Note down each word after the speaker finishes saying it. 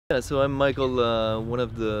Yeah, so I'm Michael, one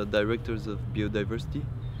of the directors of Biodiversity,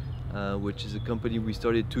 which is a company we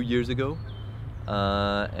started 2 years ago,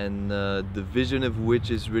 and the vision of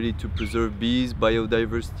which is really to preserve bees,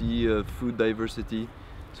 biodiversity, food diversity,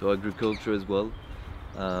 so agriculture as well.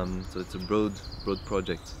 So it's a broad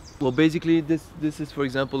project. Well, basically, this is, for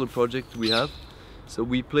example, a project we have. So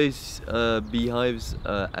we place beehives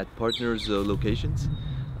at partners' locations,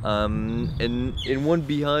 and in one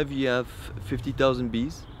beehive you have 50,000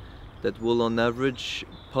 bees that will on average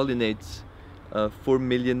pollinate 4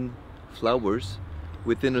 million flowers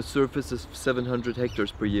within a surface of 700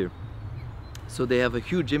 hectares per year. So they have a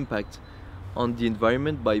huge impact on the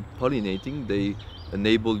environment by pollinating. They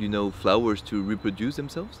enable, flowers to reproduce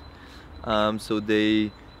themselves. So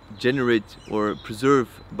they generate or preserve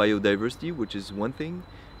biodiversity, which is one thing.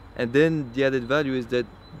 And then the added value is that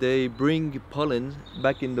they bring pollen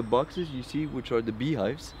back in the boxes you see, which are the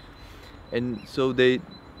beehives. And so they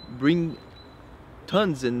bring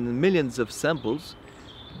tons and millions of samples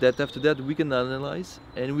that after that we can analyze,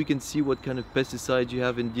 and we can see what kind of pesticides you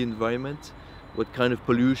have in the environment, what kind of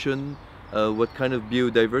pollution, what kind of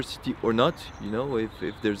biodiversity or not.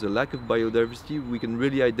 If there's a lack of biodiversity, we can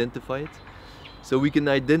really identify it. So we can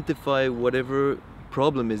identify whatever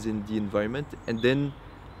problem is in the environment and then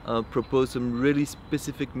propose some really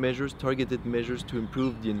specific measures, targeted measures to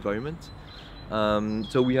improve the environment.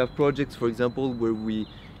 So we have projects, for example, where we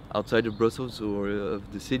outside of Brussels or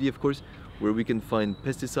of the city, of course, where we can find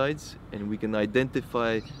pesticides and we can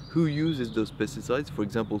identify who uses those pesticides, for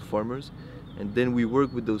example, farmers, and then we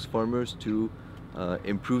work with those farmers to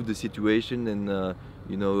improve the situation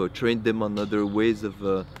and train them on other ways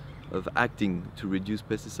of acting to reduce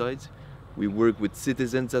pesticides. We work with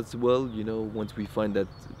citizens as well. Once we find that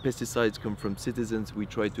pesticides come from citizens, we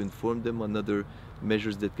try to inform them on other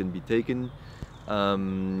measures that can be taken.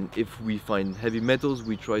 If we find heavy metals,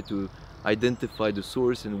 we try to identify the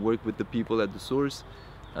source and work with the people at the source.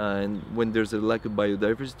 And when there's a lack of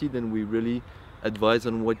biodiversity, then we really advise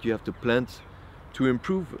on what you have to plant to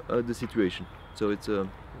improve the situation. So it's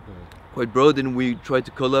quite broad, and we try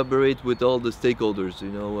to collaborate with all the stakeholders,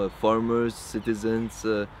 farmers, citizens,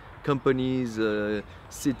 companies,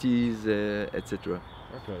 cities, etc.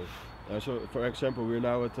 Okay. So, for example, we're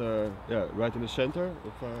now at right in the center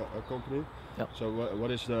of a company. Yeah. So,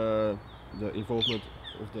 what is the involvement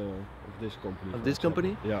of this company? Of this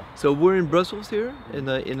company? Yeah. So we're in Brussels here, in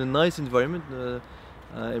a nice environment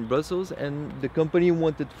in Brussels, and the company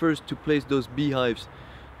wanted first to place those beehives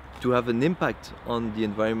to have an impact on the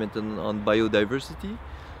environment and on biodiversity.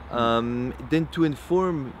 Then to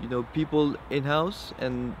inform people in-house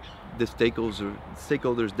and the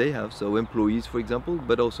stakeholders they have, so employees, for example,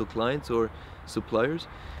 but also clients or suppliers.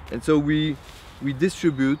 And so we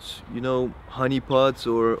distribute honey pots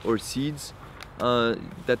or seeds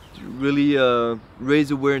that really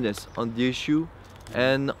raise awareness on the issue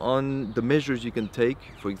and on the measures you can take.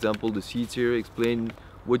 For example, the seeds here explain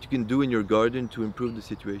what you can do in your garden to improve the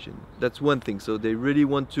situation. That's one thing. So they really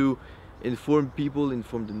want to inform people,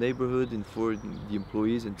 inform the neighborhood, inform the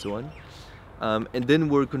employees and so on. And then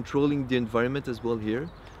we're controlling the environment as well here.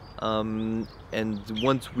 And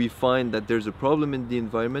once we find that there's a problem in the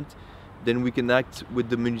environment, then we can act with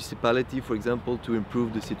the municipality, for example, to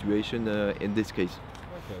improve the situation in this case.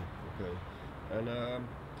 Okay. And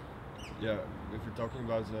if you're talking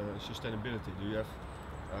about sustainability, do you have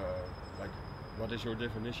what is your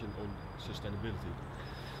definition on sustainability?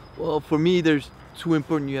 Well, for me, there's two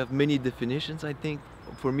important. You have many definitions, I think.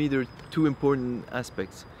 For me, there are two important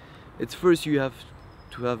aspects. It's first, you have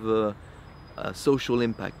to have a social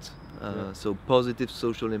impact, so positive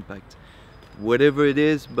social impact. Whatever it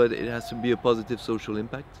is, but it has to be a positive social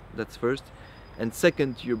impact. That's first. And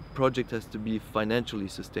second, your project has to be financially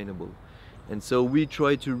sustainable. And so we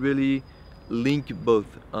try to really link both,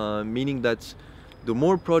 meaning that the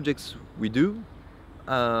more projects we do,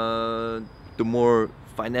 the more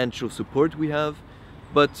financial support we have,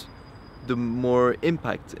 but the more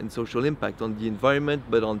impact and social impact on the environment,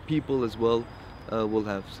 but on people as well, we'll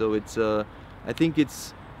have. So it's, I think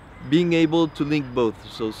it's being able to link both,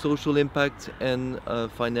 so social impact and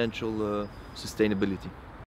financial sustainability.